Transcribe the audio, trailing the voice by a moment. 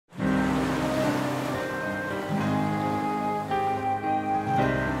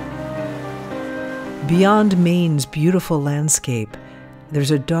Beyond Maine's beautiful landscape,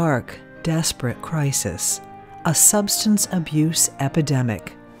 there's a dark, desperate crisis, a substance abuse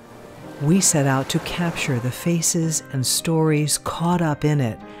epidemic. We set out to capture the faces and stories caught up in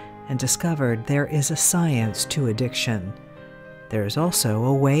it and discovered there is a science to addiction. There is also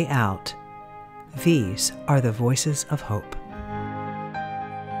a way out. These are the voices of hope.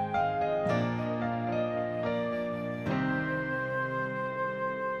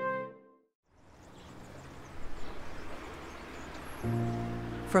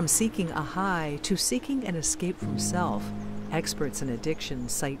 From seeking a high to seeking an escape from self, experts in addiction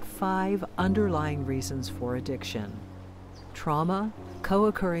cite 5 underlying reasons for addiction: trauma,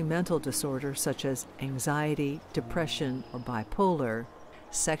 co-occurring mental disorders such as anxiety, depression, or bipolar,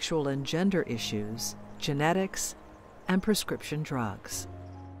 sexual and gender issues, genetics, and prescription drugs.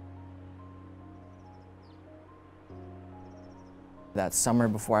 That summer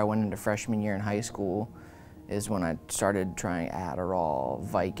before I went into freshman year in high school is when I started trying Adderall,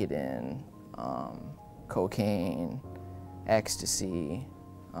 Vicodin, cocaine, ecstasy,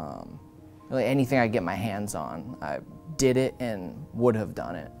 really anything I get my hands on. I did it and would have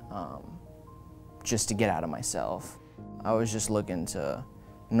done it just to get out of myself. I was just looking to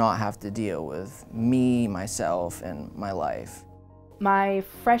not have to deal with me, myself, and my life. My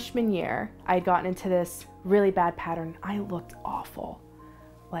freshman year, I'd gotten into this really bad pattern. I looked awful.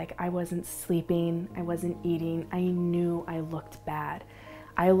 Like, I wasn't sleeping, I wasn't eating, I knew I looked bad.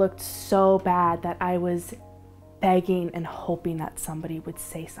 I looked so bad that I was begging and hoping that somebody would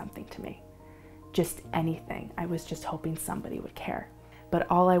say something to me. Just anything. I was just hoping somebody would care. But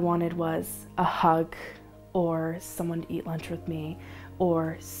all I wanted was a hug, or someone to eat lunch with me,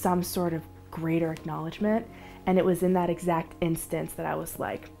 or some sort of greater acknowledgement. And it was in that exact instance that I was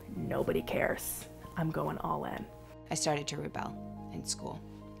like, nobody cares. I'm going all in. I started to rebel in school.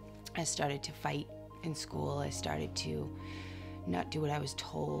 I started to fight in school. I started to not do what I was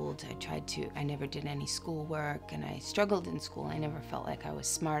told. I never did any schoolwork, and I struggled in school. I never felt like I was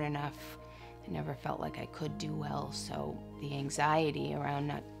smart enough. I never felt like I could do well. So the anxiety around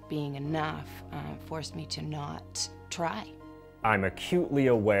not being enough forced me to not try. I'm acutely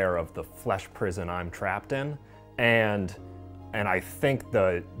aware of the flesh prison I'm trapped in, and I think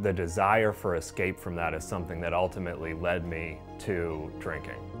the desire for escape from that is something that ultimately led me to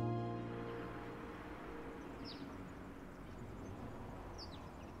drinking.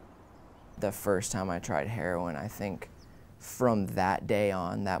 The first time I tried heroin, I think from that day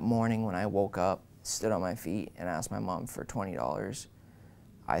on, that morning when I woke up, stood on my feet and asked my mom for $20,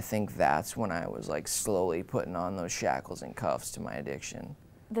 I think that's when I was like slowly putting on those shackles and cuffs to my addiction.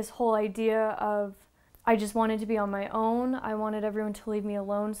 This whole idea of I just wanted to be on my own. I wanted everyone to leave me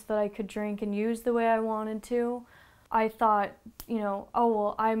alone so that I could drink and use the way I wanted to. I thought, you know, oh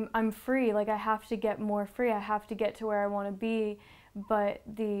well, I'm free. Like, I have to get more free. I have to get to where I want to be. But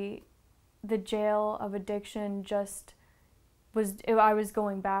the jail of addiction just was, I was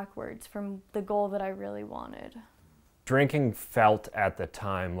going backwards from the goal that I really wanted. Drinking felt at the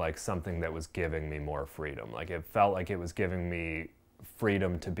time like something that was giving me more freedom. Like, it felt like it was giving me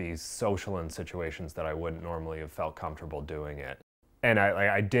freedom to be social in situations that I wouldn't normally have felt comfortable doing it. And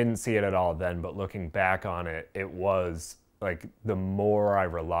I didn't see it at all then, but looking back on it, it was like the more I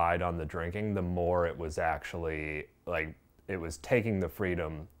relied on the drinking, the more it was actually like it was taking the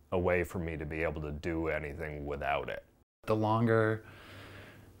freedom away from me to be able to do anything without it. The longer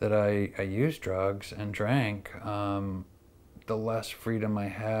that I used drugs and drank, the less freedom I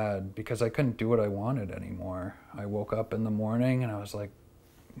had because I couldn't do what I wanted anymore. I woke up in the morning and I was like,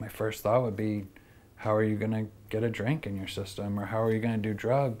 my first thought would be, how are you gonna get a drink in your system, or how are you gonna do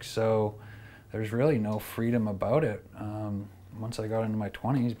drugs? So there's really no freedom about it once I got into my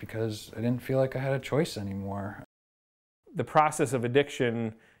 20s because I didn't feel like I had a choice anymore. The process of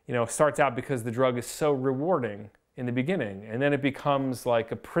addiction, you know, starts out because the drug is so rewarding in the beginning, and then it becomes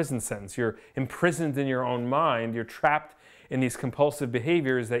like a prison sentence. You're imprisoned in your own mind. You're trapped in these compulsive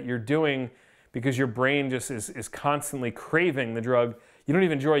behaviors that you're doing because your brain just is constantly craving the drug. You don't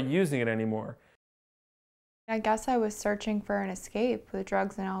even enjoy using it anymore. I guess I was searching for an escape with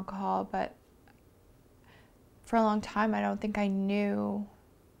drugs and alcohol, but for a long time I don't think I knew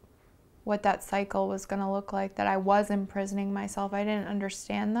what that cycle was going to look like, that I was imprisoning myself. I didn't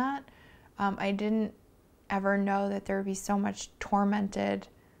understand that. I didn't ever know that there would be so much torment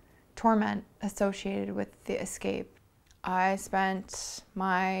associated with the escape. I spent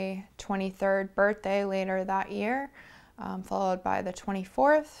my 23rd birthday later that year, followed by the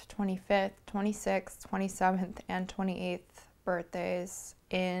 24th, 25th, 26th, 27th, and 28th birthdays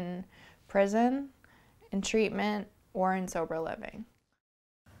in prison, in treatment, or in sober living.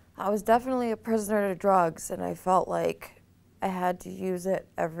 I was definitely a prisoner to drugs, and I felt like I had to use it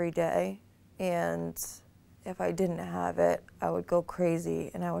every day. And if I didn't have it, I would go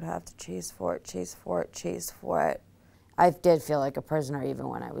crazy and I would have to chase for it, chase for it, chase for it. I did feel like a prisoner even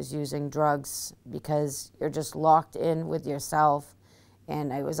when I was using drugs, because you're just locked in with yourself,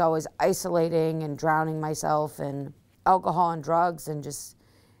 and I was always isolating and drowning myself in alcohol and drugs and just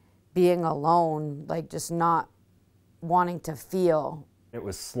being alone, like just not wanting to feel. It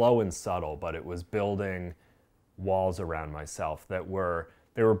was slow and subtle, but it was building walls around myself that were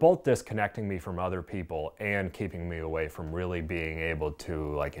both disconnecting me from other people and keeping me away from really being able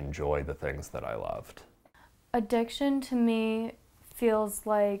to like enjoy the things that I loved. Addiction to me feels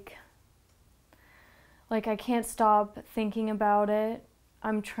like I can't stop thinking about it.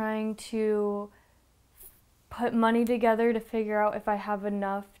 I'm trying to put money together to figure out if I have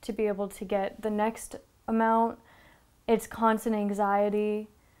enough to be able to get the next amount. It's constant anxiety.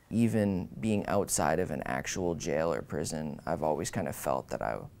 Even being outside of an actual jail or prison, I've always kind of felt that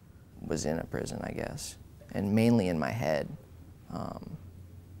I was in a prison, I guess, and mainly in my head.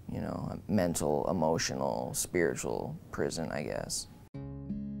 You know, a mental, emotional, spiritual prison, I guess.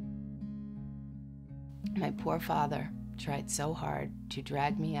 My poor father tried so hard to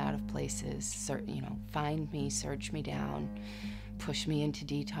drag me out of places, you know, find me, search me down, push me into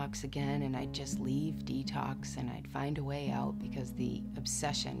detox again, and I'd just leave detox and I'd find a way out because the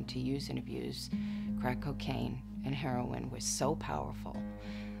obsession to use and abuse crack cocaine and heroin was so powerful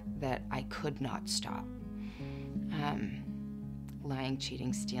that I could not stop. Lying,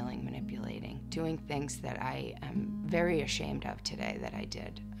 cheating, stealing, manipulating, doing things that I am very ashamed of today that I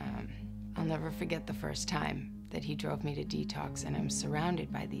did. I'll never forget the first time that he drove me to detox, and I'm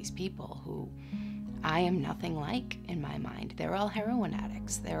surrounded by these people who I am nothing like in my mind. They're all heroin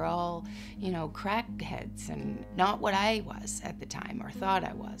addicts. They're all, you know, crackheads, and not what I was at the time or thought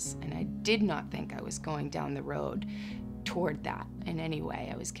I was. And I did not think I was going down the road toward that in any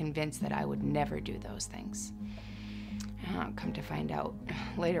way. I was convinced that I would never do those things. Come to find out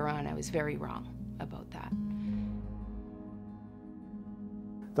later on, I was very wrong about that.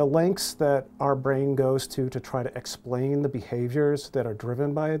 The lengths that our brain goes to try to explain the behaviors that are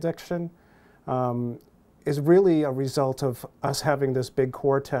driven by addiction is really a result of us having this big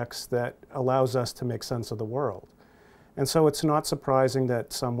cortex that allows us to make sense of the world. And so it's not surprising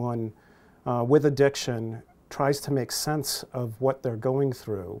that someone with addiction tries to make sense of what they're going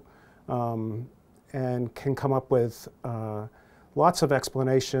through and can come up with lots of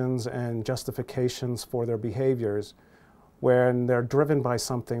explanations and justifications for their behaviors when they're driven by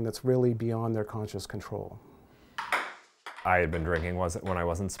something that's really beyond their conscious control. I had been drinking when I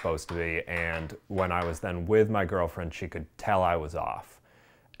wasn't supposed to be, and when I was then with my girlfriend, she could tell I was off.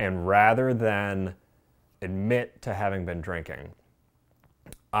 And rather than admit to having been drinking,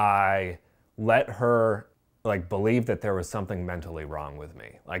 I let her like believe that there was something mentally wrong with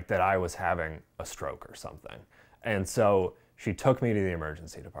me, like that I was having a stroke or something. And so she took me to the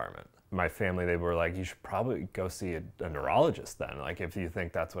emergency department. My family, they were like, you should probably go see a neurologist then, like if you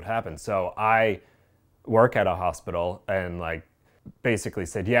think that's what happened. So I work at a hospital and like basically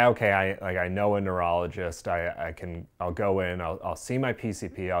said, yeah, okay, I know a neurologist, I'll go in, I'll see my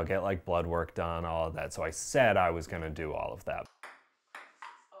PCP, I'll get like blood work done, all of that. So I said I was gonna do all of that.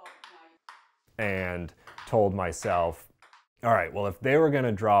 And told myself, all right, well, if they were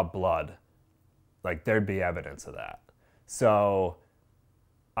gonna draw blood, like there'd be evidence of that. So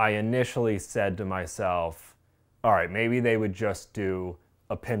I initially said to myself, all right, maybe they would just do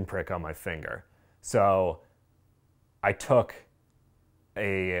a pinprick on my finger. So I took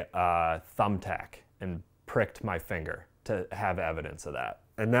a thumbtack and pricked my finger to have evidence of that.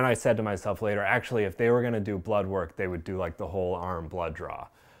 And then I said to myself later, actually, if they were gonna do blood work, they would do like the whole arm blood draw.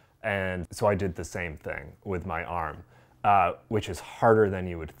 And so I did the same thing with my arm, which is harder than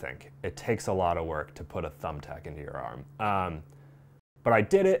you would think. It takes a lot of work to put a thumbtack into your arm. But I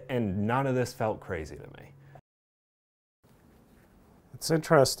did it, and none of this felt crazy to me. It's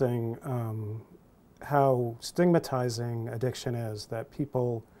interesting how stigmatizing addiction is, that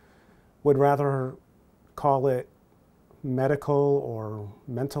people would rather call it medical or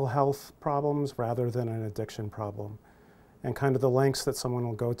mental health problems rather than an addiction problem. And kind of the lengths that someone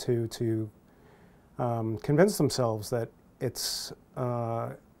will go to convince themselves that it's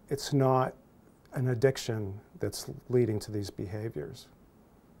not an addiction that's leading to these behaviors.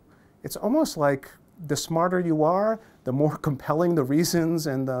 It's almost like the smarter you are, the more compelling the reasons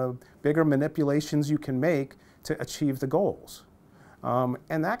and the bigger manipulations you can make to achieve the goals.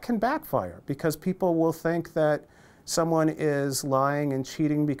 And that can backfire because people will think that someone is lying and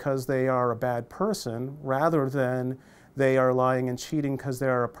cheating because they are a bad person rather than they are lying and cheating because they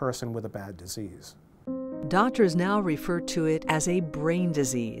are a person with a bad disease. Doctors now refer to it as a brain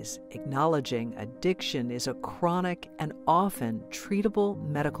disease, acknowledging addiction is a chronic and often treatable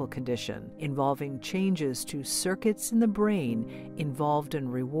medical condition involving changes to circuits in the brain involved in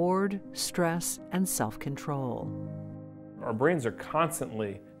reward, stress, and self-control. Our brains are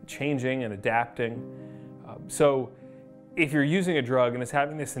constantly changing and adapting. So if you're using a drug and it's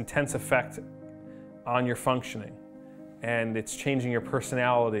having this intense effect on your functioning, and it's changing your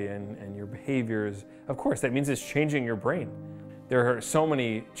personality and your behaviors, of course, that means it's changing your brain. There are so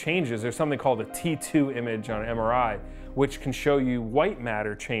many changes. There's something called a T2 image on MRI, which can show you white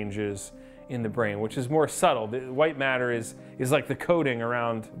matter changes in the brain, which is more subtle. The white matter is like the coating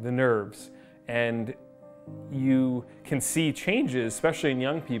around the nerves. And you can see changes, especially in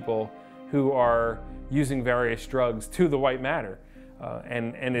young people who are using various drugs, to the white matter.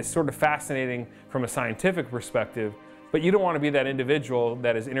 And it's sort of fascinating from a scientific perspective. But you don't want to be that individual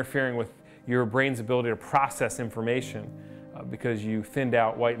that is interfering with your brain's ability to process information because you thinned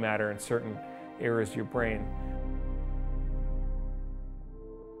out white matter in certain areas of your brain.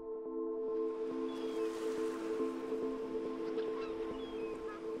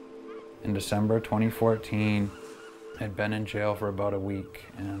 In December 2014, I'd been in jail for about a week,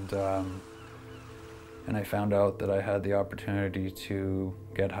 and I found out that I had the opportunity to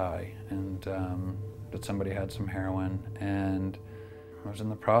get high, and that somebody had some heroin, and I was in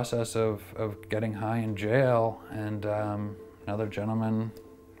the process of getting high in jail, and another gentleman,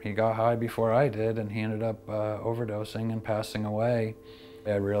 he got high before I did, and he ended up overdosing and passing away.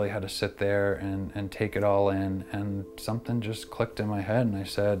 I really had to sit there and take it all in, and something just clicked in my head, and I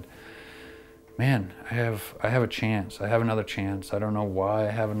said, man, I have a chance. I have another chance. I don't know why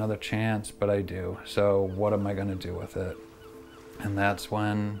I have another chance, but I do. So what am I gonna do with it? And that's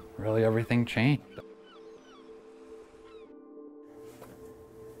when really everything changed.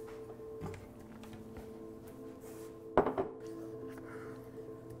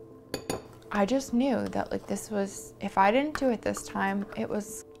 I just knew that like this was, if I didn't do it this time, it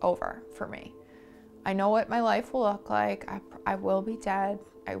was over for me. I know what my life will look like. I will be dead.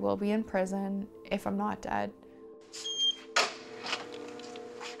 I will be in prison if I'm not dead.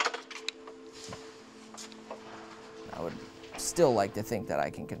 I would still like to think that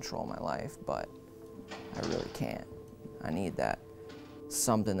I can control my life, but I really can't. I need that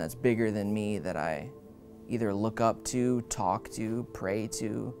something that's bigger than me that I either look up to, talk to, pray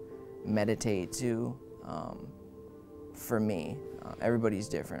to, meditate to. For me, everybody's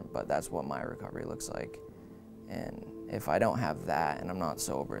different, but that's what my recovery looks like. And if I don't have that and I'm not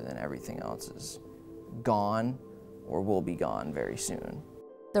sober, then everything else is gone or will be gone very soon.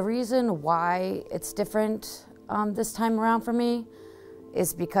 The reason why it's different this time around for me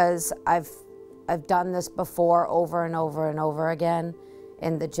is because I've done this before over and over and over again,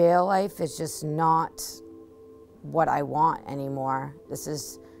 and the jail life is just not what I want anymore. This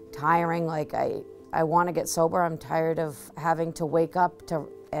is tiring. Like I want to get sober. I'm tired of having to wake up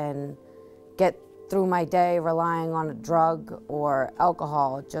and get through my day relying on a drug or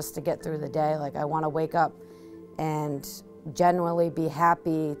alcohol just to get through the day. Like I want to wake up and genuinely be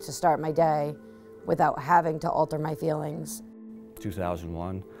happy to start my day without having to alter my feelings.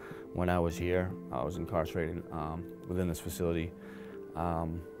 2001, when I was here, I was incarcerated within this facility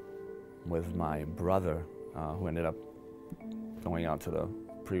with my brother, who ended up going out to the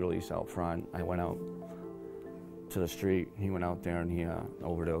pre-release out front. I went out to the street. He went out there and he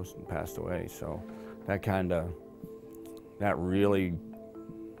overdosed and passed away. So that really,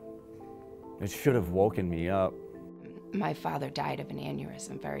 it should have woken me up. My father died of an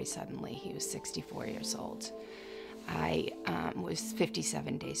aneurysm very suddenly. He was 64 years old. I was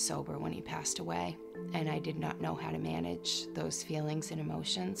 57 days sober when he passed away, and I did not know how to manage those feelings and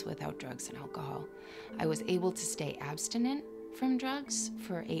emotions without drugs and alcohol. I was able to stay abstinent from drugs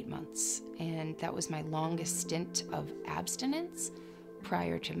for 8 months, and that was my longest stint of abstinence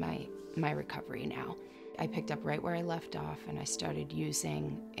prior to my recovery now. I picked up right where I left off, and I started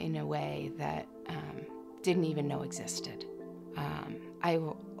using in a way that didn't even know existed. I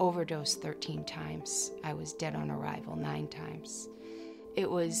overdosed 13 times. I was dead on arrival 9 times. It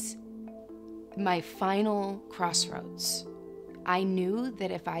was my final crossroads. I knew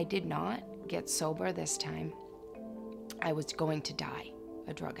that if I did not get sober this time, I was going to die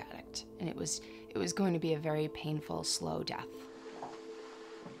a drug addict, and it was going to be a very painful, slow death.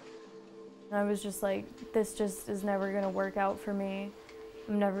 I was just like, this just is never gonna work out for me.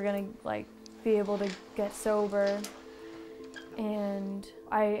 I'm never gonna be able to get sober. And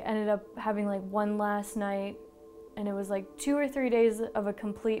I ended up having one last night, and it was 2 or 3 days of a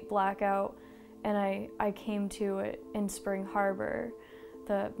complete blackout, and I came to it in Spring Harbor,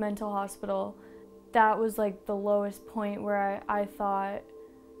 the mental hospital. That was like the lowest point where I thought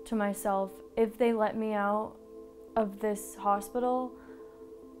to myself, if they let me out of this hospital,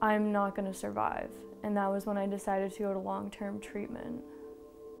 I'm not going to survive. And that was when I decided to go to long-term treatment.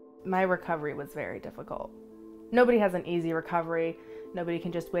 My recovery was very difficult. Nobody has an easy recovery. Nobody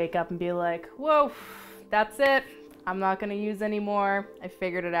can just wake up and be like, whoa, that's it. I'm not going to use anymore. I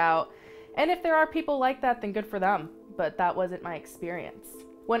figured it out. And if there are people like that, then good for them. But that wasn't my experience.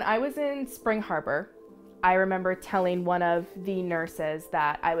 When I was in Spring Harbor, I remember telling one of the nurses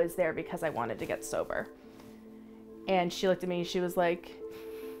that I was there because I wanted to get sober. And she looked at me and she was like,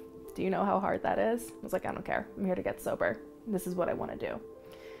 do you know how hard that is? I was like, I don't care. I'm here to get sober. This is what I want to do.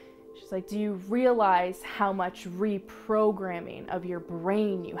 She's like, do you realize how much reprogramming of your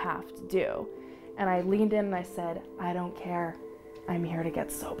brain you have to do? And I leaned in and I said, I don't care. I'm here to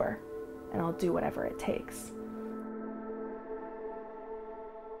get sober, and I'll do whatever it takes.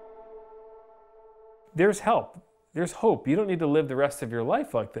 There's help. There's hope. You don't need to live the rest of your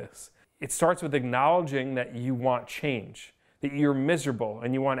life like this. It starts with acknowledging that you want change, that you're miserable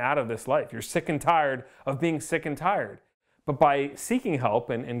and you want out of this life. You're sick and tired of being sick and tired. But by seeking help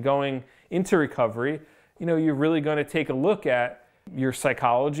and going into recovery, you're really going to take a look at your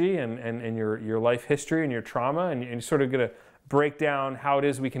psychology and your life history and your trauma, and you're sort of going to break down how it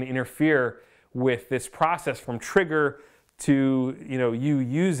is we can interfere with this process from trigger to you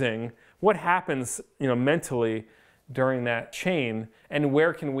using. What happens mentally during that chain, and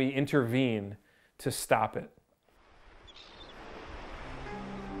where can we intervene to stop it?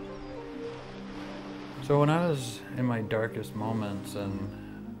 So when I was in my darkest moments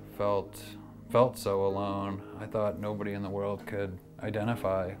and felt so alone, I thought nobody in the world could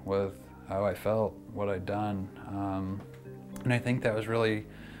identify with how I felt, what I'd done. And I think that was really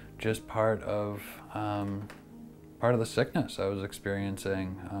just part of the sickness I was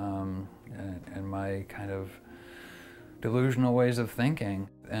experiencing, and my kind of delusional ways of thinking.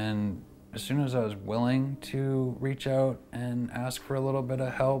 And as soon as I was willing to reach out and ask for a little bit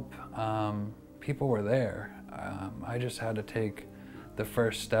of help, people were there. I just had to take the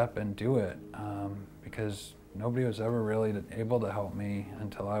first step and do it, because nobody was ever really able to help me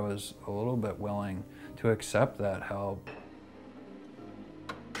until I was a little bit willing to accept that help.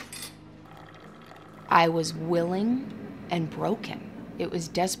 I was willing and broken. It was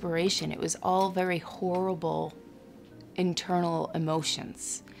desperation. It was all very horrible internal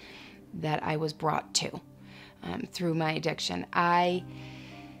emotions that I was brought to through my addiction. I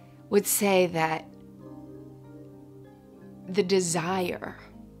would say that the desire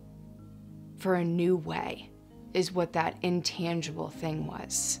for a new way is what that intangible thing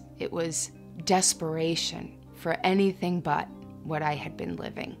was. It was desperation for anything but what I had been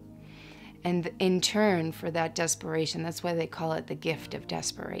living. And in turn, for that desperation, that's why they call it the gift of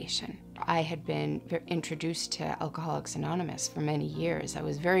desperation. I had been introduced to Alcoholics Anonymous for many years. I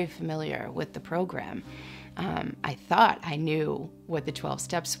was very familiar with the program. I thought I knew what the 12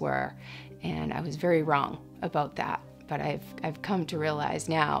 steps were, and I was very wrong about that. But I've come to realize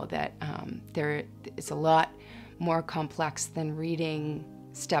now that it's a lot more complex than reading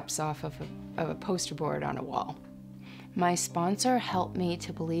steps off of a poster board on a wall. My sponsor helped me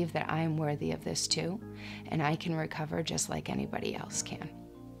to believe that I am worthy of this too, and I can recover just like anybody else can.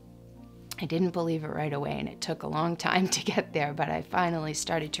 I didn't believe it right away, and it took a long time to get there, but I finally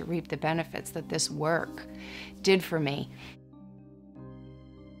started to reap the benefits that this work did for me.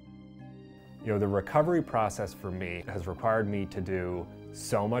 The recovery process for me has required me to do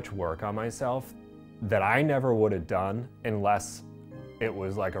so much work on myself that I never would have done unless it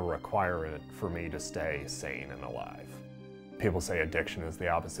was like a requirement for me to stay sane and alive. People say addiction is the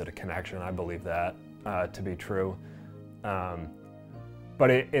opposite of connection. I believe that to be true. But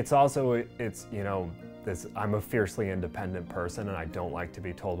it's also, I'm a fiercely independent person and I don't like to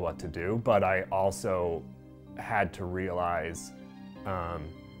be told what to do, but I also had to realize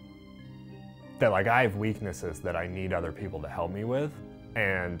that I have weaknesses that I need other people to help me with,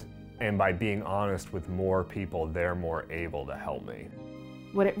 and by being honest with more people, they're more able to help me.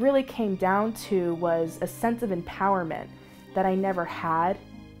 What it really came down to was a sense of empowerment that I never had.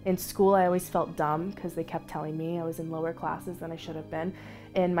 In school, I always felt dumb because they kept telling me I was in lower classes than I should have been.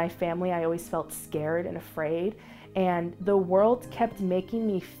 In my family, I always felt scared and afraid. And the world kept making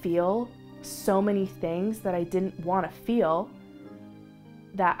me feel so many things that I didn't want to feel,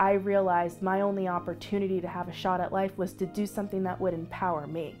 that I realized my only opportunity to have a shot at life was to do something that would empower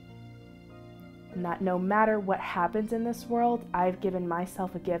me. And that no matter what happens in this world, I've given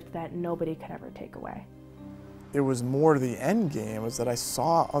myself a gift that nobody could ever take away. it was more the end game, was that I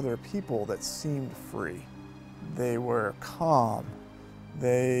saw other people that seemed free. They were calm,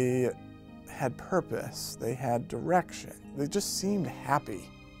 they had purpose, they had direction. They just seemed happy,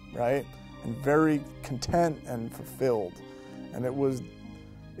 right? And very content and fulfilled. And it was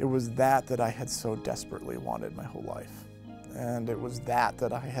that I had so desperately wanted my whole life. And it was that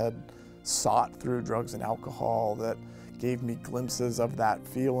I had sought through drugs and alcohol that gave me glimpses of that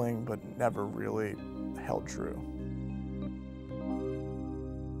feeling, but never really held true.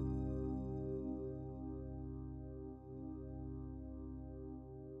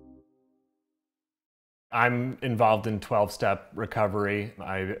 I'm involved in 12-step recovery.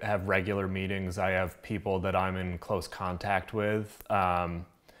 I have regular meetings. I have people that I'm in close contact with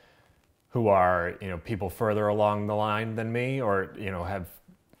who are, people further along the line than me, or, have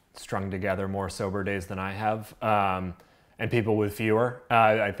strung together more sober days than I have, and people with fewer.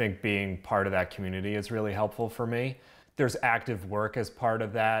 I think being part of that community is really helpful for me. There's active work as part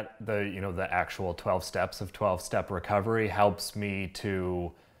of that. The actual 12 steps of 12-step recovery helps me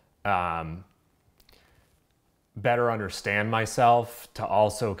to better understand myself, to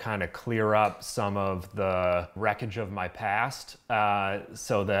also kind of clear up some of the wreckage of my past,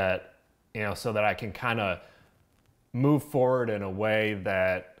 so that I can kind of move forward in a way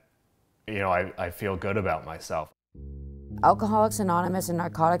that, I feel good about myself. Alcoholics Anonymous and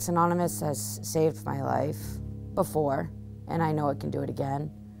Narcotics Anonymous has saved my life before, and I know it can do it again.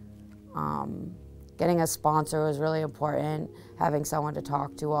 Getting a sponsor was really important, having someone to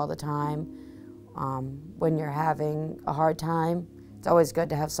talk to all the time. When you're having a hard time, it's always good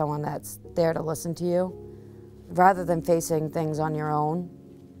to have someone that's there to listen to you, rather than facing things on your own.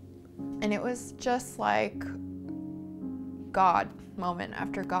 And it was just like God moment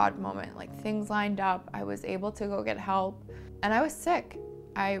after God moment. Like, things lined up. I was able to go get help, and I was sick.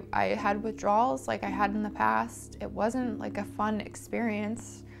 I had withdrawals like I had in the past. It wasn't like a fun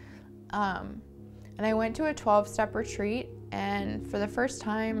experience. And I went to a 12-step retreat, and for the first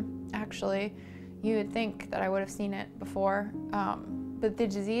time, actually, you would think that I would have seen it before, but the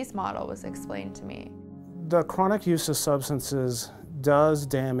disease model was explained to me. The chronic use of substances does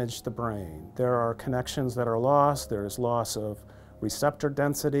damage the brain. There are connections that are lost. There's loss of receptor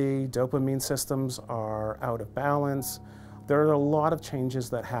density. Dopamine systems are out of balance. There are a lot of changes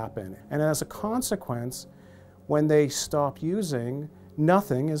that happen. And as a consequence, when they stop using,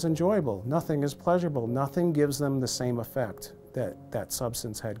 nothing is enjoyable, nothing is pleasurable, nothing gives them the same effect that that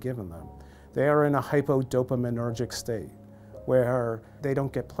substance had given them. They are in a hypodopaminergic state where they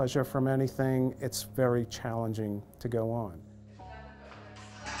don't get pleasure from anything. It's very challenging to go on.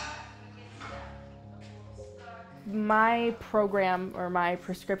 My program, or my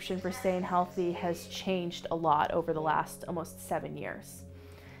prescription for staying healthy, has changed a lot over the last almost 7 years.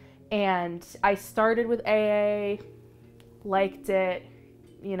 And I started with AA, liked it,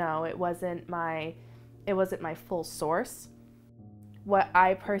 it wasn't my full source. What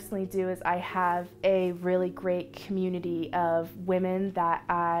I personally do is I have a really great community of women that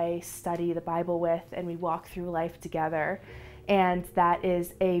I study the Bible with, and we walk through life together. And that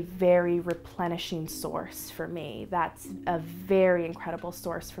is a very replenishing source for me. That's a very incredible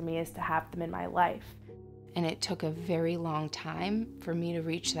source for me, is to have them in my life. And it took a very long time for me to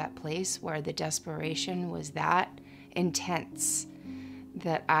reach that place where the desperation was that intense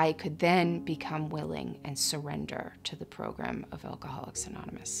that I could then become willing and surrender to the program of Alcoholics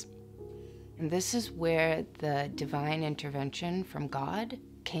Anonymous. And this is where the divine intervention from God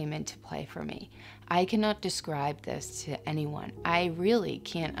came into play for me. I cannot describe this to anyone. I really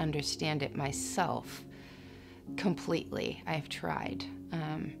can't understand it myself completely. I've tried.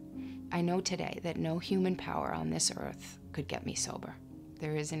 I know today that no human power on this earth could get me sober.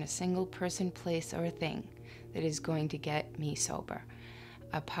 There isn't a single person, place, or thing that is going to get me sober.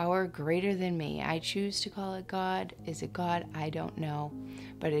 A power greater than me, I choose to call it God. Is it God? I don't know.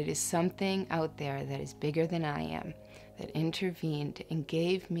 But it is something out there that is bigger than I am, that intervened and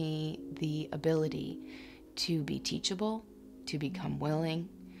gave me the ability to be teachable, to become willing,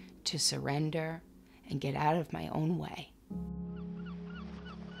 to surrender, and get out of my own way.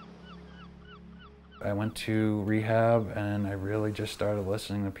 I went to rehab, and I really just started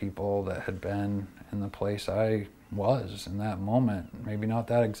listening to people that had been in the place I was in that moment. Maybe not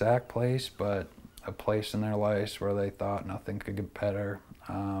that exact place, but a place in their lives where they thought nothing could get better.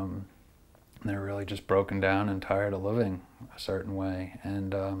 They're really just broken down and tired of living a certain way.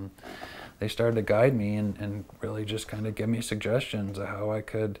 And they started to guide me and really just kind of give me suggestions of how I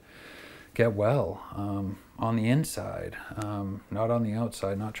could get well on the inside, not on the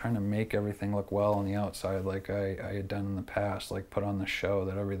outside, not trying to make everything look well on the outside like I had done in the past, like put on the show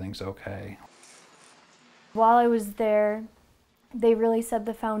that everything's okay. While I was there, they really set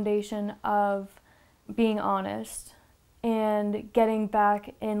the foundation of being honest and getting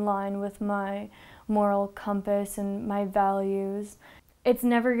back in line with my moral compass and my values. It's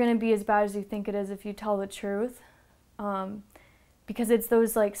never going to be as bad as you think it is if you tell the truth, because it's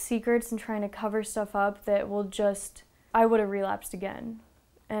those like secrets and trying to cover stuff up that will just, I would have relapsed again,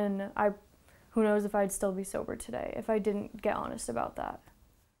 and who knows if I'd still be sober today if I didn't get honest about that.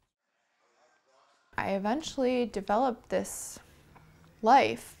 I eventually developed this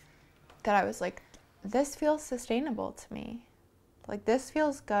life that I was like, this feels sustainable to me. Like, this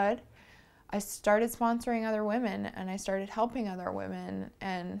feels good. I started sponsoring other women and I started helping other women,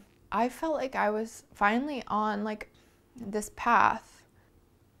 and I felt like I was finally on like this path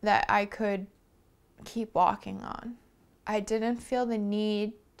that I could keep walking on. I didn't feel the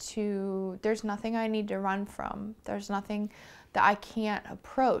need to, there's nothing I need to run from. There's nothing that I can't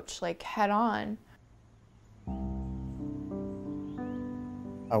approach like head on.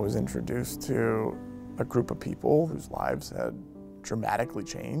 I was introduced to a group of people whose lives had dramatically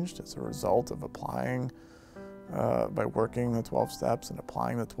changed as a result of applying, by working the 12 steps and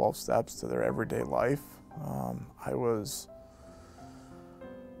applying the 12 steps to their everyday life. I was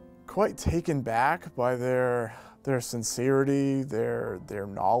quite taken back by their sincerity, their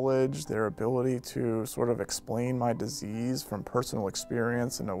knowledge, their ability to sort of explain my disease from personal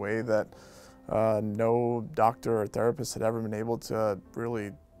experience in a way that no doctor or therapist had ever been able to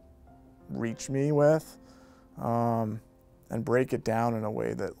really reach me with, and break it down in a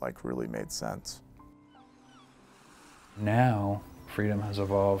way that like really made sense. Now, freedom has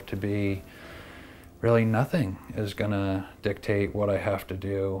evolved to be really nothing is gonna dictate what I have to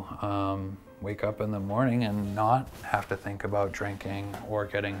do. Wake up in the morning and not have to think about drinking or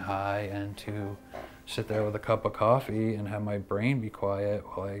getting high, and to sit there with a cup of coffee and have my brain be quiet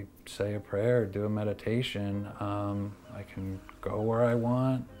while I say a prayer, do a meditation. I can go where I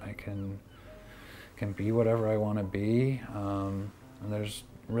want. I can be whatever I want to be, and there's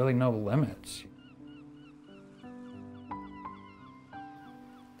really no limits.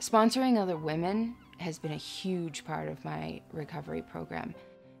 Sponsoring other women has been a huge part of my recovery program.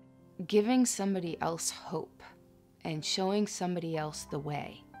 Giving somebody else hope and showing somebody else the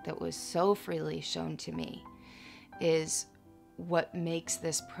way that was so freely shown to me is what makes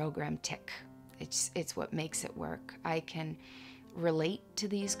this program tick. It's what makes it work. I can relate to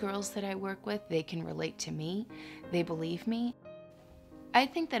these girls that I work with. They can relate to me. They believe me. I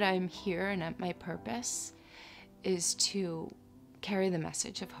think that I'm here, and my purpose is to carry the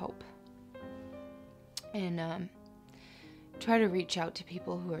message of hope and try to reach out to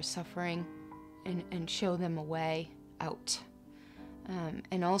people who are suffering and show them a way out.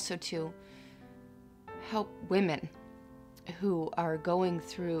 And also to help women who are going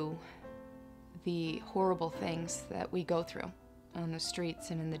through the horrible things that we go through on the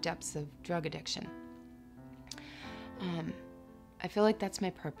streets and in the depths of drug addiction. I feel like that's my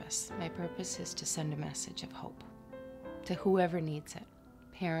purpose. My purpose is to send a message of hope to whoever needs it.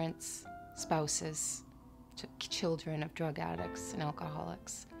 Parents, spouses, children of drug addicts and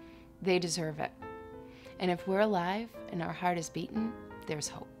alcoholics. They deserve it. And if we're alive and our heart is beating, there's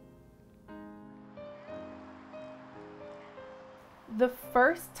hope. The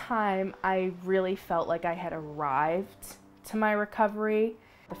first time I really felt like I had arrived to my recovery,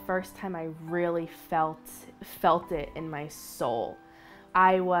 the first time I really felt it in my soul.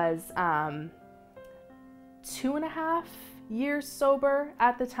 I was 2.5 years sober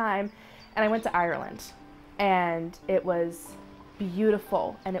at the time, and I went to Ireland, and it was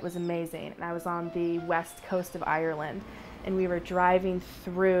beautiful and it was amazing. And I was on the west coast of Ireland, and we were driving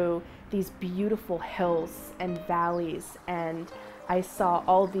through these beautiful hills and valleys, and I saw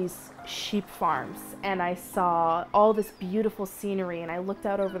all these sheep farms, and I saw all this beautiful scenery, and I looked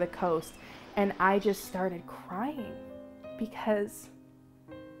out over the coast, and I just started crying because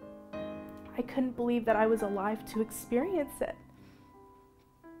I couldn't believe that I was alive to experience it.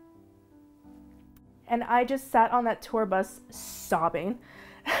 And I just sat on that tour bus sobbing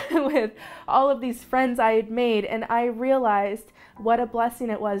with all of these friends I had made, and I realized what a blessing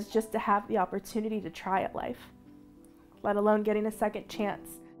it was just to have the opportunity to try at life, let alone getting a second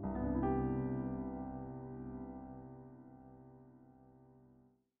chance.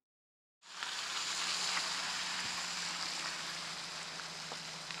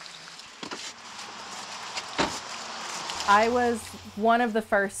 I was one of the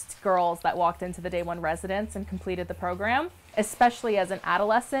first girls that walked into the Day One residence and completed the program. Especially as an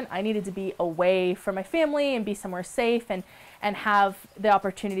adolescent, I needed to be away from my family and be somewhere safe and have the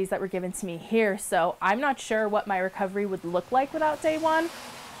opportunities that were given to me here. So I'm not sure what my recovery would look like without Day One,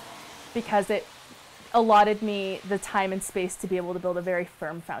 because allotted me the time and space to be able to build a very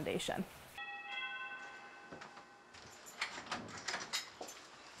firm foundation.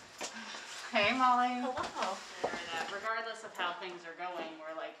 Hey, Molly. Hello. Regardless of how things are going,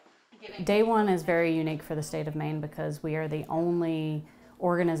 we're like giving... Day One is very unique for the state of Maine because we are the only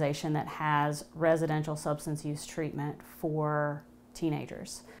organization that has residential substance use treatment for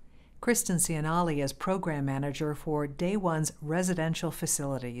teenagers. Kristen Cianali is program manager for Day One's residential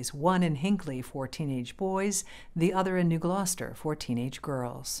facilities, one in Hinckley for teenage boys, the other in New Gloucester for teenage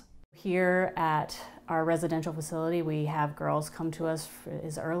girls. Here at our residential facility, we have girls come to us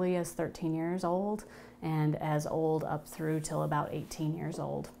as early as 13 years old and as old up through till about 18 years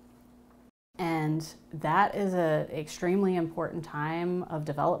old. And that is an extremely important time of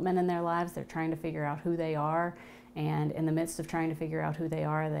development in their lives. They're trying to figure out who they are, and in the midst of trying to figure out who they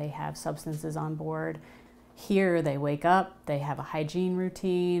are, they have substances on board. Here they wake up, they have a hygiene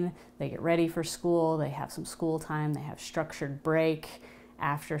routine, they get ready for school, they have some school time, they have structured break.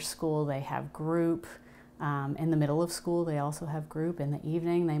 After school they have group. In the middle of school they also have group. In the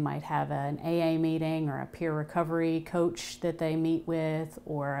evening they might have an AA meeting or a peer recovery coach that they meet with,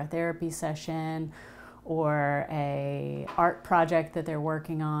 or a therapy session, or a art project that they're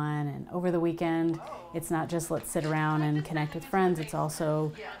working on. And over the weekend it's not just let's sit around and connect with friends, it's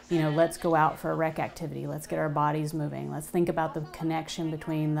also, you know, let's go out for a rec activity, let's get our bodies moving, let's think about the connection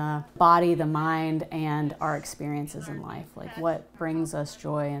between the body, the mind, and our experiences in life, like what brings us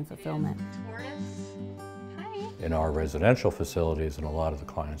joy and fulfillment. In our residential facilities and a lot of the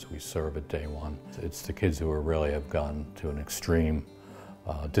clients we serve at Day One, it's the kids who really have gone to an extreme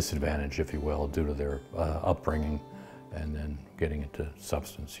disadvantage, if you will, due to their upbringing and then getting into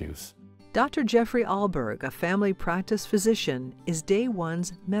substance use. Dr. Jeffrey Alberg, a family practice physician, is Day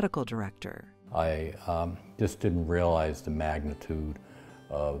One's medical director. I just didn't realize the magnitude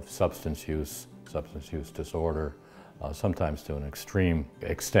of substance use disorder, sometimes to an extreme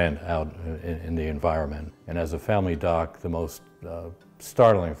extent out in the environment. And as a family doc, the most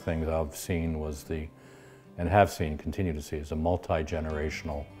startling things I've seen was and have seen, continue to see, is the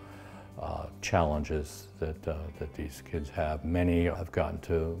multi-generational challenges that these kids have. Many have gotten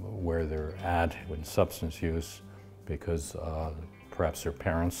to where they're at in substance use because perhaps their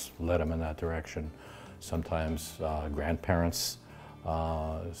parents led them in that direction. Sometimes grandparents,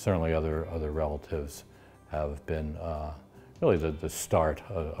 certainly other relatives have been really the start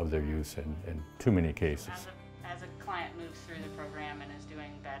of their use in too many cases. As a client moves through the program and is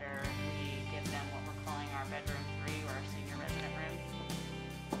doing better, we give them what we're calling our bedroom 3 or our senior resident room.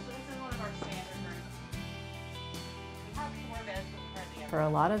 So this is one of our standard rooms. We have 4 beds with hardly ever. For a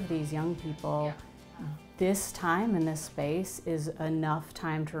lot of these young people, this time in this space is enough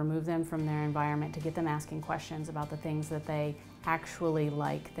time to remove them from their environment, to get them asking questions about the things that they actually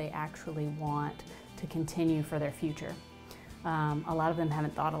like, they actually want to continue for their future. A lot of them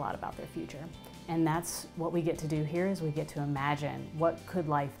haven't thought a lot about their future. And that's what we get to do here, is we get to imagine what could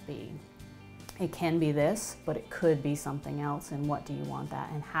life be. It can be this, but it could be something else, and what do you want that?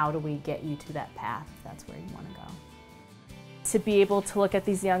 And how do we get you to that path if that's where you want to go? To be able to look at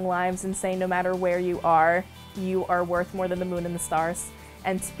these young lives and say no matter where you are worth more than the moon and the stars,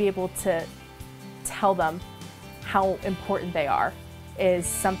 and to be able to tell them how important they are is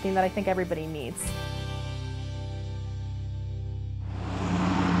something that I think everybody needs.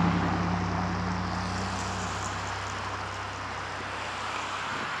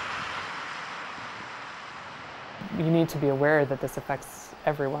 You need to be aware that this affects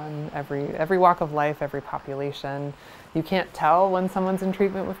everyone, every walk of life, every population. You can't tell when someone's in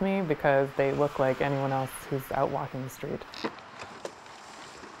treatment with me because they look like anyone else who's out walking the street.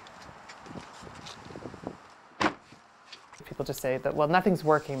 People just say that, well, nothing's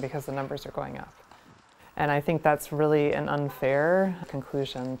working because the numbers are going up. And I think that's really an unfair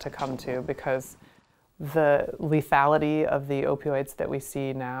conclusion to come to, because the lethality of the opioids that we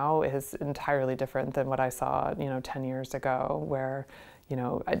see now is entirely different than what I saw, 10 years ago, where,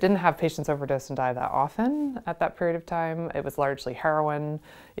 I didn't have patients overdose and die that often at that period of time. It was largely heroin.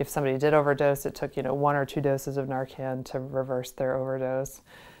 If somebody did overdose, it took, 1 or 2 doses of Narcan to reverse their overdose.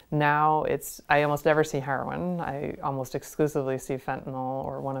 Now I almost never see heroin. I almost exclusively see fentanyl,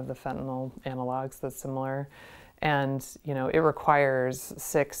 or one of the fentanyl analogs that's similar. And, it requires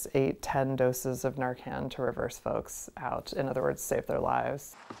 6, 8, 10 doses of Narcan to reverse folks out. In other words, save their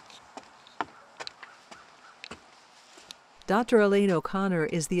lives. Dr. Elaine O'Connor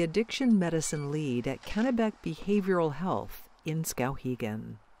is the addiction medicine lead at Kennebec Behavioral Health in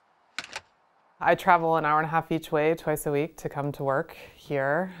Skowhegan. I travel an hour and a half each way twice a week to come to work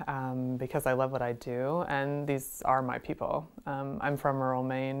here because I love what I do, and these are my people. I'm from rural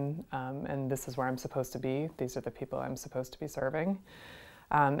Maine, and this is where I'm supposed to be. These are the people I'm supposed to be serving.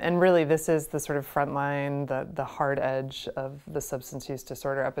 And really, this is the sort of front line, the hard edge of the substance use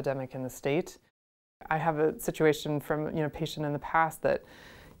disorder epidemic in the state. I have a situation from a patient in the past that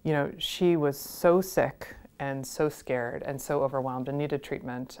she was so sick and so scared and so overwhelmed and needed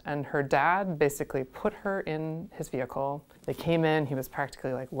treatment. And her dad basically put her in his vehicle. They came in, he was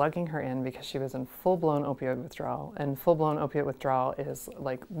practically like lugging her in because she was in full-blown opioid withdrawal. And full-blown opiate withdrawal is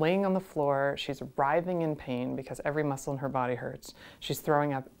like laying on the floor, she's writhing in pain because every muscle in her body hurts. She's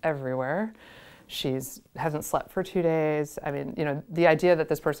throwing up everywhere. She hasn't slept for 2 days. I mean, the idea that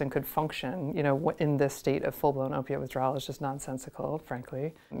this person could function, in this state of full-blown opiate withdrawal is just nonsensical,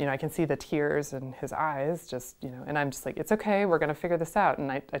 frankly. I can see the tears in his eyes, and I'm just like, it's okay, we're gonna figure this out. And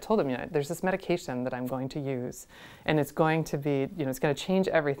I told him, there's this medication that I'm going to use, and it's going to be, it's gonna change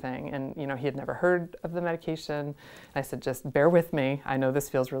everything. And, he had never heard of the medication. And I said, just bear with me. I know this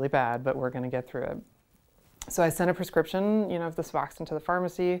feels really bad, but we're gonna get through it. So I sent a prescription, of the Suboxone to the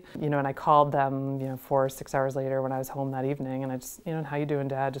pharmacy, and I called them, 4 or 6 hours later when I was home that evening, and I just, how you doing,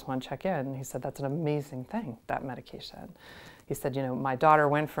 Dad? Just want to check in. And he said, that's an amazing thing, that medication. He said, my daughter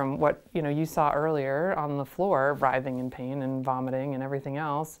went from what, you saw earlier on the floor, writhing in pain and vomiting and everything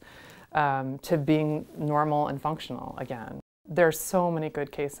else, to being normal and functional again. There's so many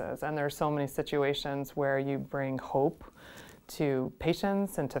good cases, and there's so many situations where you bring hope to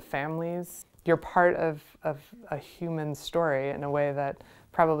patients and to families. You're part of a human story in a way that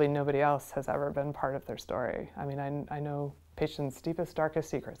probably nobody else has ever been part of their story. I mean, I know patients' deepest,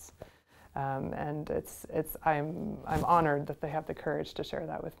 darkest secrets, and I'm honored that they have the courage to share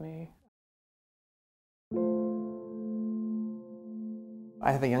that with me.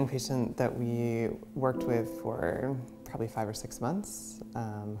 I have a young patient that we worked with for probably 5 or 6 months,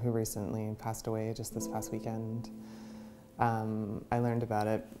 who recently passed away just this past weekend. I learned about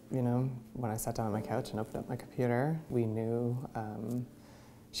it, when I sat down on my couch and opened up my computer. We knew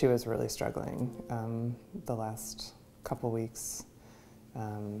she was really struggling. The last couple weeks, it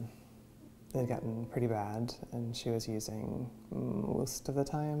had gotten pretty bad, and she was using most of the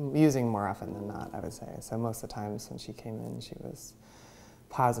time, using more often than not, I would say. So most of the times when she came in, she was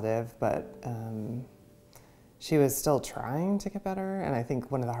positive, but she was still trying to get better. And I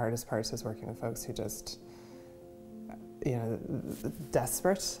think one of the hardest parts is working with folks who just,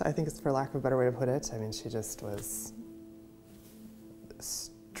 desperate, I think is for lack of a better way to put it. I mean, she just was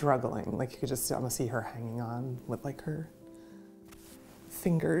struggling. Like, you could just almost see her hanging on with like her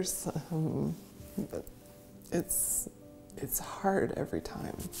fingers. It's hard every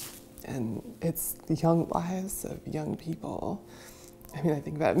time. And it's the young lives of young people. I mean, I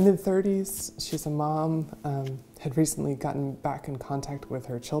think about mid-30s, she's a mom, had recently gotten back in contact with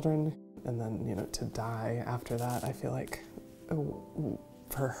her children. And then, to die after that, I feel like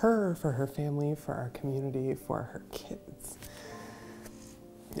for her family, for our community, for her kids,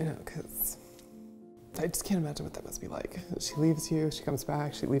 because I just can't imagine what that must be like. She leaves you, she comes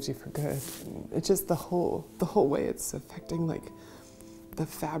back, she leaves you for good. And it's just the whole way it's affecting like the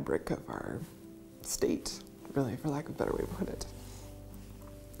fabric of our state, really, for lack of a better way to put it,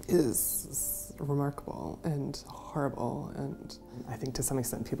 is remarkable and horrible. And I think to some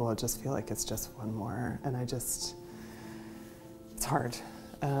extent people just feel like it's just one more, and it's hard.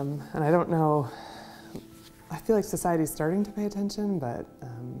 And I don't know, I feel like society's starting to pay attention, but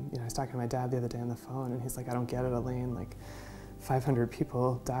I was talking to my dad the other day on the phone, and he's like, I don't get it, Elaine, like 500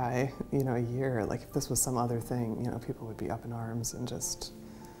 people die, a year. Like, if this was some other thing, people would be up in arms and just,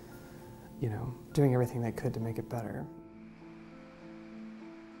 doing everything they could to make it better.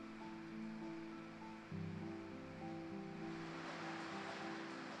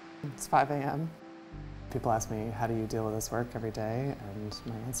 It's 5 a.m. People ask me, how do you deal with this work every day? And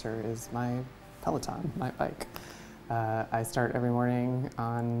my answer is my Peloton, my bike. I start every morning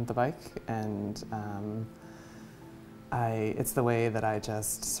on the bike, and it's the way that I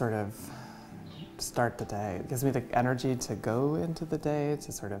just sort of start the day. It gives me the energy to go into the day,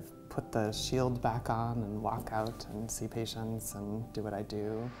 to sort of put the shield back on and walk out and see patients and do what I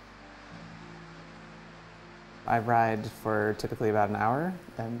do. I ride for typically about an hour,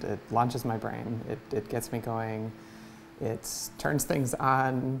 and it launches my brain. It gets me going. It turns things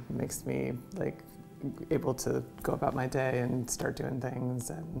on, makes me like able to go about my day and start doing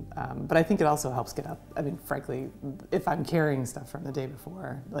things. And but I think it also helps get up. I mean, frankly, if I'm carrying stuff from the day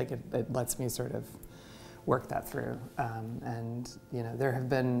before, like it lets me sort of work that through. And you know, there have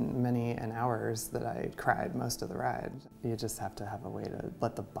been many hours that I cried most of the ride. You just have to have a way to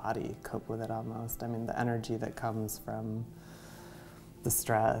let the body cope with it almost. I mean, the energy that comes from the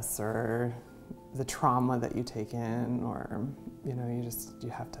stress or the trauma that you take in, or, you know, you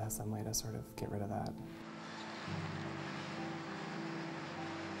have to have some way to sort of get rid of that.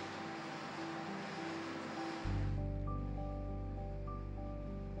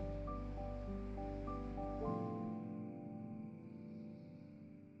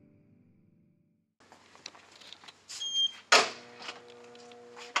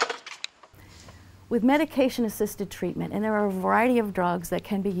 With medication-assisted treatment, and there are a variety of drugs that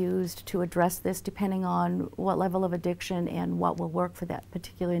can be used to address this depending on what level of addiction and what will work for that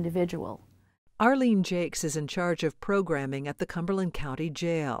particular individual. Arlene Jakes is in charge of programming at the Cumberland County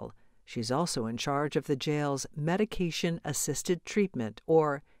Jail. She's also in charge of the jail's Medication-Assisted Treatment,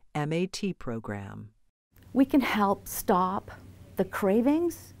 or MAT program. We can help stop the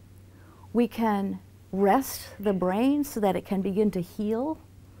cravings. We can rest the brain so that it can begin to heal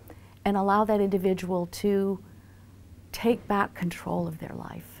and allow that individual to take back control of their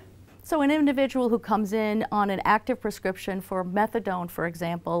life. So an individual who comes in on an active prescription for methadone, for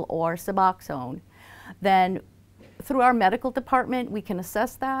example, or Suboxone, then through our medical department, we can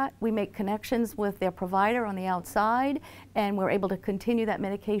assess that. We make connections with their provider on the outside, and we're able to continue that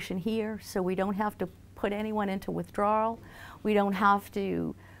medication here, so we don't have to put anyone into withdrawal. We don't have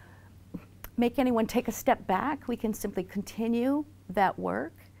to make anyone take a step back. We can simply continue that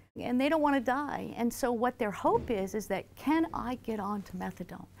work. And they don't want to die. And so what their hope is that, can I get on to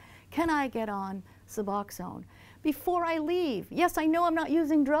methadone? Can I get on Suboxone before I leave? Yes, I know I'm not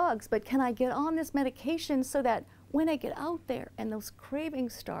using drugs, but can I get on this medication so that when I get out there and those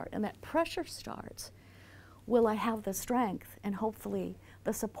cravings start and that pressure starts, will I have the strength and hopefully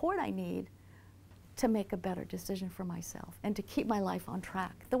the support I need to make a better decision for myself and to keep my life on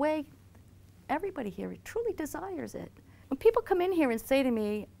track the way everybody here truly desires it. When people come in here and say to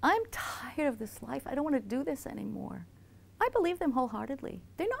me, I'm tired of this life, I don't want to do this anymore, I believe them wholeheartedly.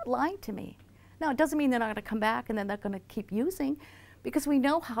 They're not lying to me. Now, it doesn't mean they're not going to come back and then they're going to keep using, because we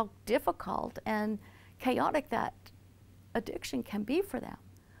know how difficult and chaotic that addiction can be for them.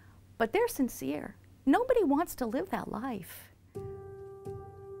 But they're sincere. Nobody wants to live that life.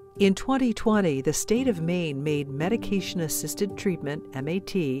 In 2020, the state of Maine made medication-assisted treatment,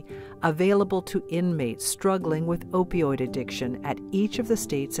 MAT, available to inmates struggling with opioid addiction at each of the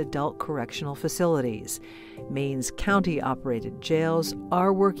state's adult correctional facilities. Maine's county-operated jails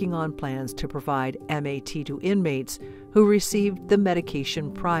are working on plans to provide MAT to inmates who received the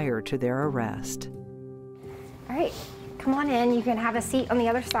medication prior to their arrest. All right, come on in. You can have a seat on the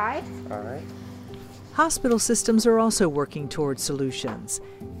other side. All right. Hospital systems are also working toward solutions.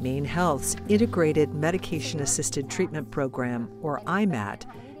 Maine Health's Integrated Medication-Assisted Treatment Program, or IMAT,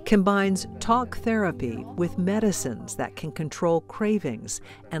 combines talk therapy with medicines that can control cravings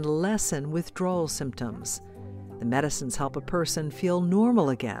and lessen withdrawal symptoms. The medicines help a person feel normal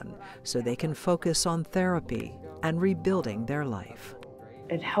again so they can focus on therapy and rebuilding their life.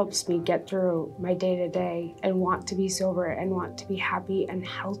 It helps me get through my day-to-day and want to be sober and want to be happy and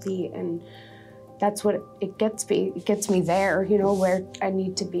healthy, and that's what it gets me. It gets me there, you know, where I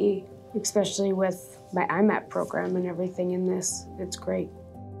need to be, especially with my IMAT program and everything in this. It's great.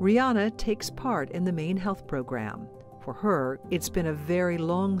 Rihanna takes part in the Maine Health program. For her, it's been a very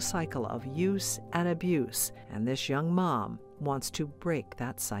long cycle of use and abuse, and this young mom wants to break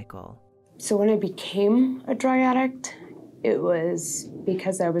that cycle. So when I became a drug addict, it was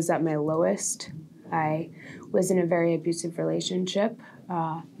because I was at my lowest. I was in a very abusive relationship.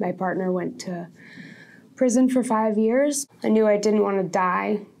 My partner went to prison for 5 years. I knew I didn't want to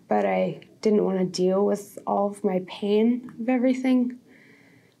die, but I didn't want to deal with all of my pain of everything.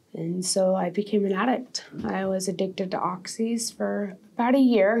 And so I became an addict. I was addicted to oxys for about a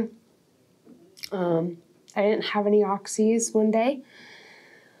year. I didn't have any oxys one day,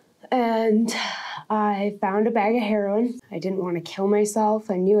 and I found a bag of heroin. I didn't want to kill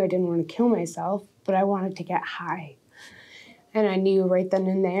myself. I knew I didn't want to kill myself, but I wanted to get high. And I knew right then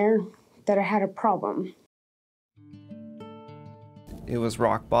and there that I had a problem. It was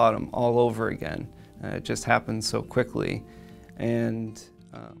rock bottom all over again. It just happened so quickly. And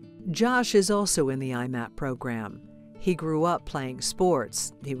Josh is also in the IMAT program. He grew up playing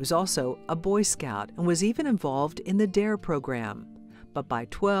sports. He was also a Boy Scout and was even involved in the DARE program. But by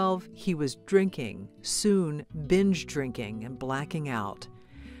 12, he was drinking, soon binge drinking and blacking out.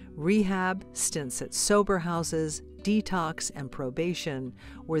 Rehab, stints at sober houses, detox, and probation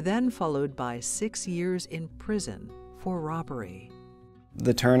were then followed by 6 years in prison for robbery.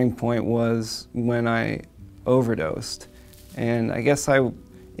 The turning point was when I overdosed. And I guess I,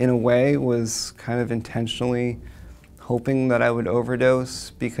 in a way, was kind of intentionally hoping that I would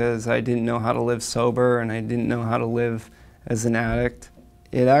overdose because I didn't know how to live sober and I didn't know how to live as an addict.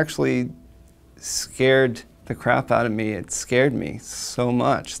 It actually scared the crap out of me. It scared me so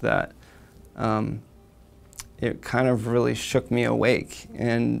much that it kind of really shook me awake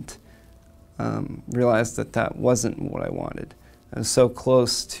and realized that that wasn't what I wanted. I was so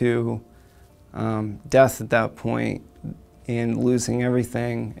close to death at that point and losing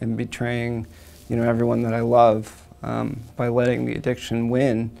everything and betraying, you know, everyone that I love by letting the addiction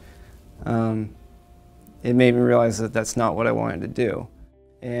win. It made me realize that that's not what I wanted to do.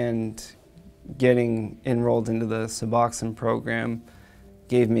 And getting enrolled into the Suboxone program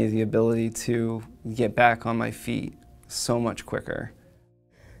gave me the ability to get back on my feet so much quicker.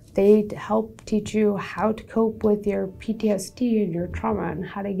 They help teach you how to cope with your PTSD and your trauma and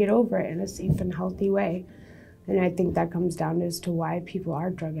how to get over it in a safe and healthy way. And I think that comes down as to why people are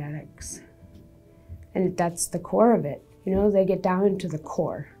drug addicts. And that's the core of it. You know, they get down into the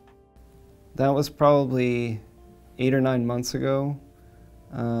core. That was probably 8 or 9 months ago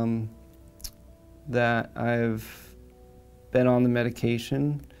that I've been on the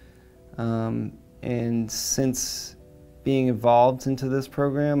medication. And since being involved into this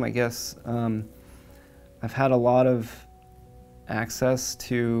program, I guess I've had a lot of access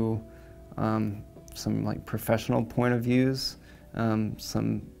to some like professional point of views,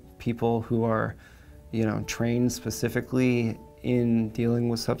 some people who are, you know, trained specifically in dealing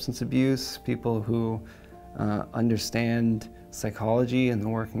with substance abuse, people who understand psychology and the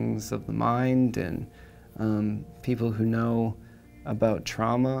workings of the mind, and people who know about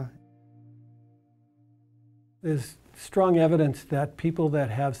trauma. There's strong evidence that people that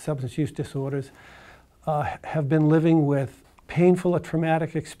have substance use disorders have been living with painful or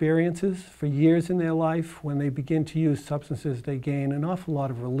traumatic experiences for years in their life. When they begin to use substances, they gain an awful lot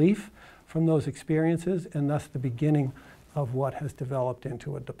of relief from those experiences, and thus the beginning of what has developed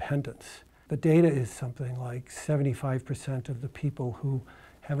into a dependence. The data is something like 75% of the people who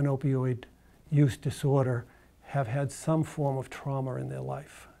have an opioid use disorder have had some form of trauma in their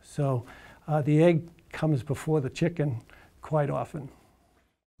life. So the egg comes before the chicken quite often.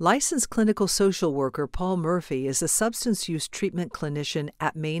 Licensed clinical social worker Paul Murphy is a substance use treatment clinician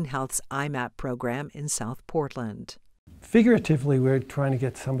at Maine Health's IMAP program in South Portland. Figuratively, we're trying to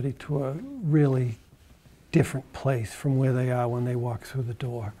get somebody to a really different place from where they are when they walk through the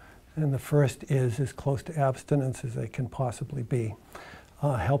door. And the first is as close to abstinence as they can possibly be.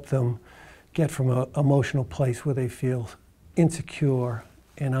 Help them get from an emotional place where they feel insecure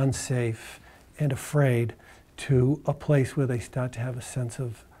and unsafe and afraid to a place where they start to have a sense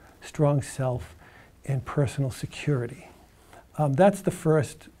of strong self and personal security. That's the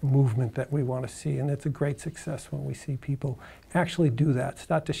first movement that we want to see, and it's a great success when we see people actually do that,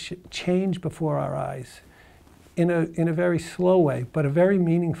 start to change before our eyes in a very slow way, but a very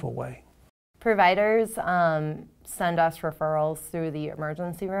meaningful way. Providers send us referrals through the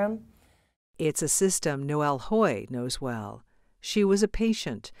emergency room. It's a system Noelle Hoy knows well. She was a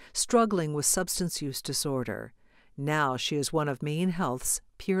patient struggling with substance use disorder. Now she is one of Maine Health's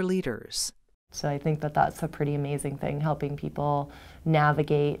peer leaders. So I think that that's a pretty amazing thing, helping people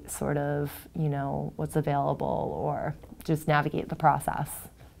navigate sort of, you know, what's available or just navigate the process.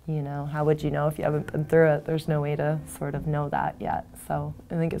 You know, how would you know if you haven't been through it? There's no way to sort of know that yet. So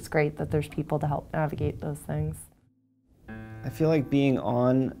I think it's great that there's people to help navigate those things. I feel like being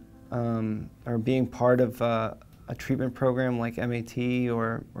on or being part of a treatment program like MAT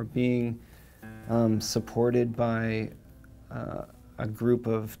or being supported by a group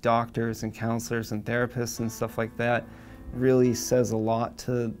of doctors and counselors and therapists and stuff like that really says a lot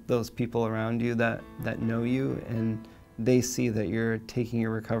to those people around you that know you, and they see that you're taking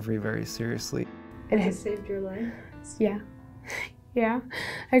your recovery very seriously. It has saved your life? Yeah. Yeah.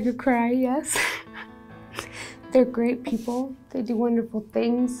 I could cry, yes. They're great people. They do wonderful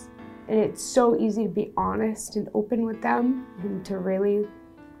things. And it's so easy to be honest and open with them and to really,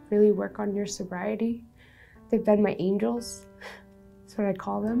 really work on your sobriety. They've been my angels. That's what I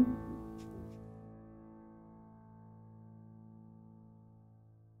call them.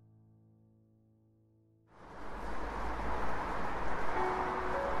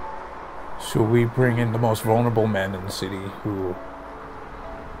 So we bring in the most vulnerable men in the city who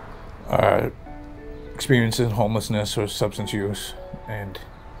are experiencing homelessness or substance use, and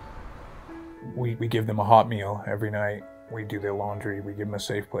we give them a hot meal every night. We do their laundry, we give them a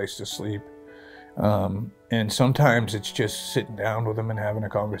safe place to sleep. And sometimes it's just sitting down with them and having a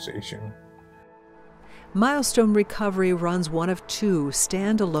conversation. Milestone Recovery runs one of 2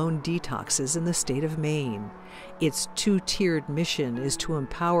 standalone detoxes in the state of Maine. Its 2-tiered mission is to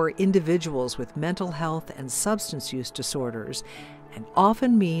empower individuals with mental health and substance use disorders, and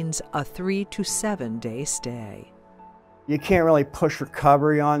often means a 3 to 7 day stay. You can't really push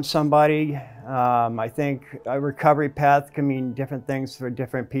recovery on somebody. I think a recovery path can mean different things for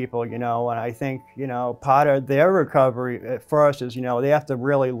different people, and I think, part of their recovery at first is, they have to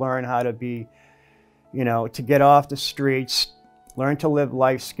really learn how to be, to get off the streets, learn to live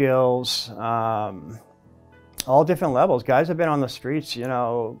life skills, all different levels. Guys have been on the streets,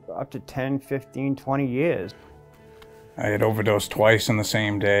 up to 10, 15, 20 years. I had overdosed twice in the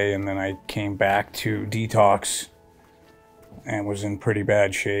same day, and then I came back to detox and was in pretty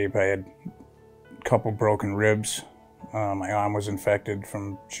bad shape. I had a couple broken ribs. My arm was infected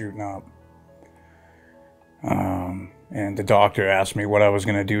from shooting up. And the doctor asked me what I was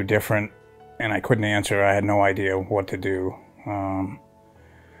going to do different, and I couldn't answer. I had no idea what to do.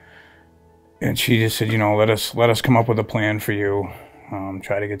 And she just said, let us come up with a plan for you.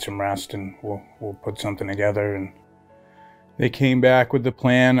 Try to get some rest, and we'll put something together. And they came back with the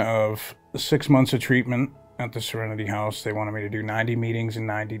plan of 6 months of treatment at the Serenity House. They wanted me to do 90 meetings in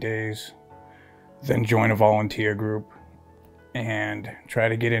 90 days, then join a volunteer group, and try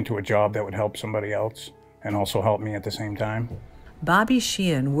to get into a job that would help somebody else and also help me at the same time. Bobby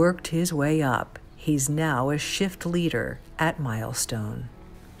Sheehan worked his way up. He's now a shift leader at Milestone.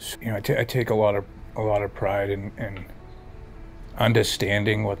 I take a lot of pride in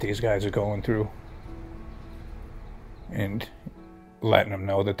understanding what these guys are going through and letting them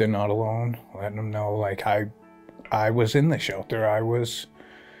know that they're not alone, letting them know, like, I was in the shelter, I was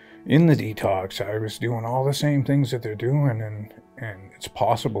in the detox, I was doing all the same things that they're doing, and it's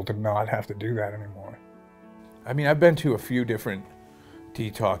possible to not have to do that anymore. I mean, I've been to a few different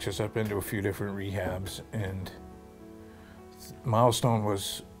detoxes, I've been to a few different rehabs, and Milestone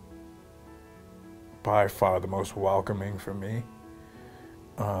was by far the most welcoming for me.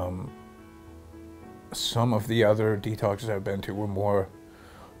 Some of the other detoxes I've been to were more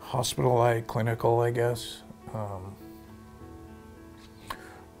hospital-like, clinical, I guess.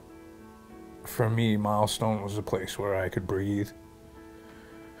 For me, Milestone was a place where I could breathe,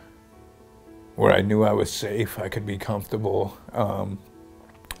 where I knew I was safe, I could be comfortable.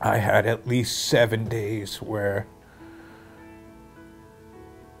 I had at least 7 days where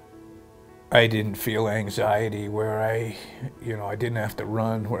I didn't feel anxiety, where I didn't have to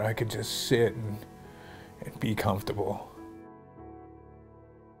run, where I could just sit and be comfortable.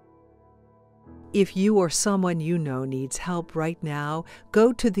 If you or someone you know needs help right now,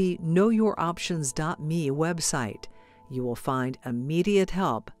 go to the knowyouroptions.me website. You will find immediate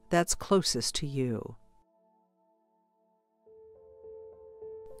help that's closest to you.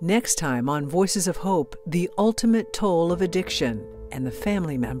 Next time on Voices of Hope, the ultimate toll of addiction and the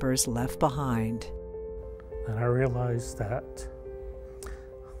family members left behind. And I realized that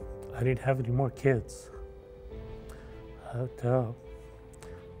I didn't have any more kids.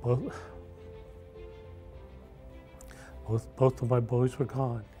 Both of my boys were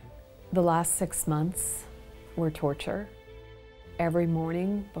gone. The last 6 months were torture. Every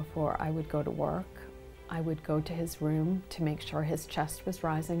morning before I would go to work, I would go to his room to make sure his chest was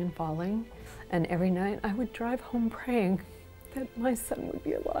rising and falling. And every night I would drive home praying that my son would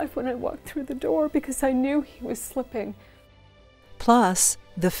be alive when I walked through the door, because I knew he was slipping. Plus,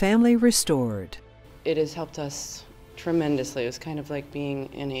 the family restored. It has helped us tremendously. It was kind of like being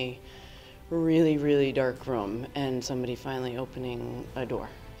in a really, really dark room and somebody finally opening a door,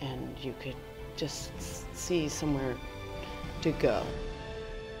 and you could just see somewhere to go.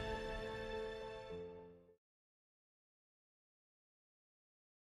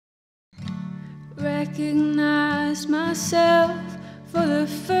 Recognize myself for the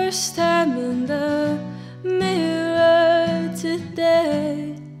first time in the mirror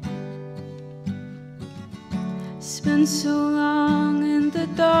today. Spent so long in the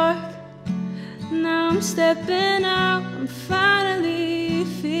dark, now I'm stepping out, I'm finally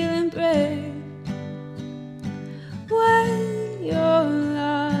feeling brave. When you're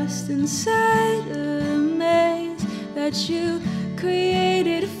lost inside a maze that you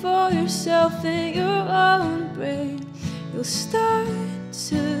created for yourself in your own brain, you'll start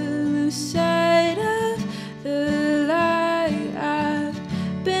to lose sight of the light. I've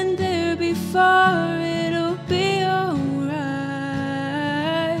been there before, it'll be alright.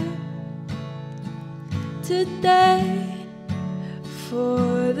 Today,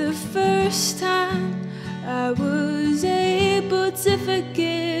 for the first time, I was able to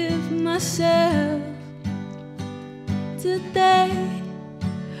forgive myself. Today,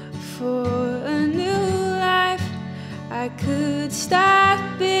 for a new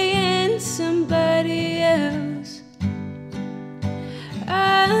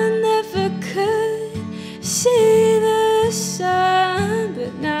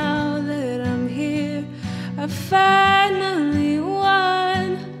finally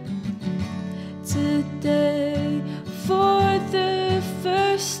won. Today, for the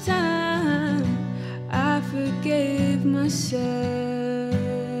first time, I forgave myself.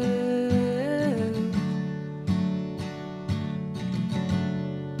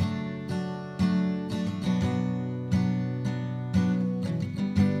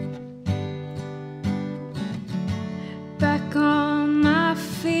 Back on my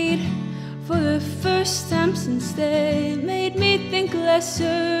feet for the first time since they made me think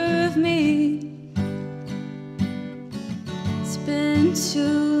lesser of me. It's been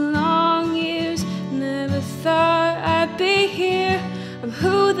 2 long years, never thought I'd be here. I'm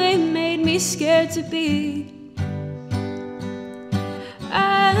who they made me scared to be.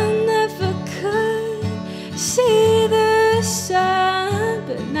 I never could see the sun,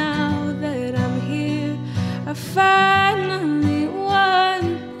 but now that I'm here, I finally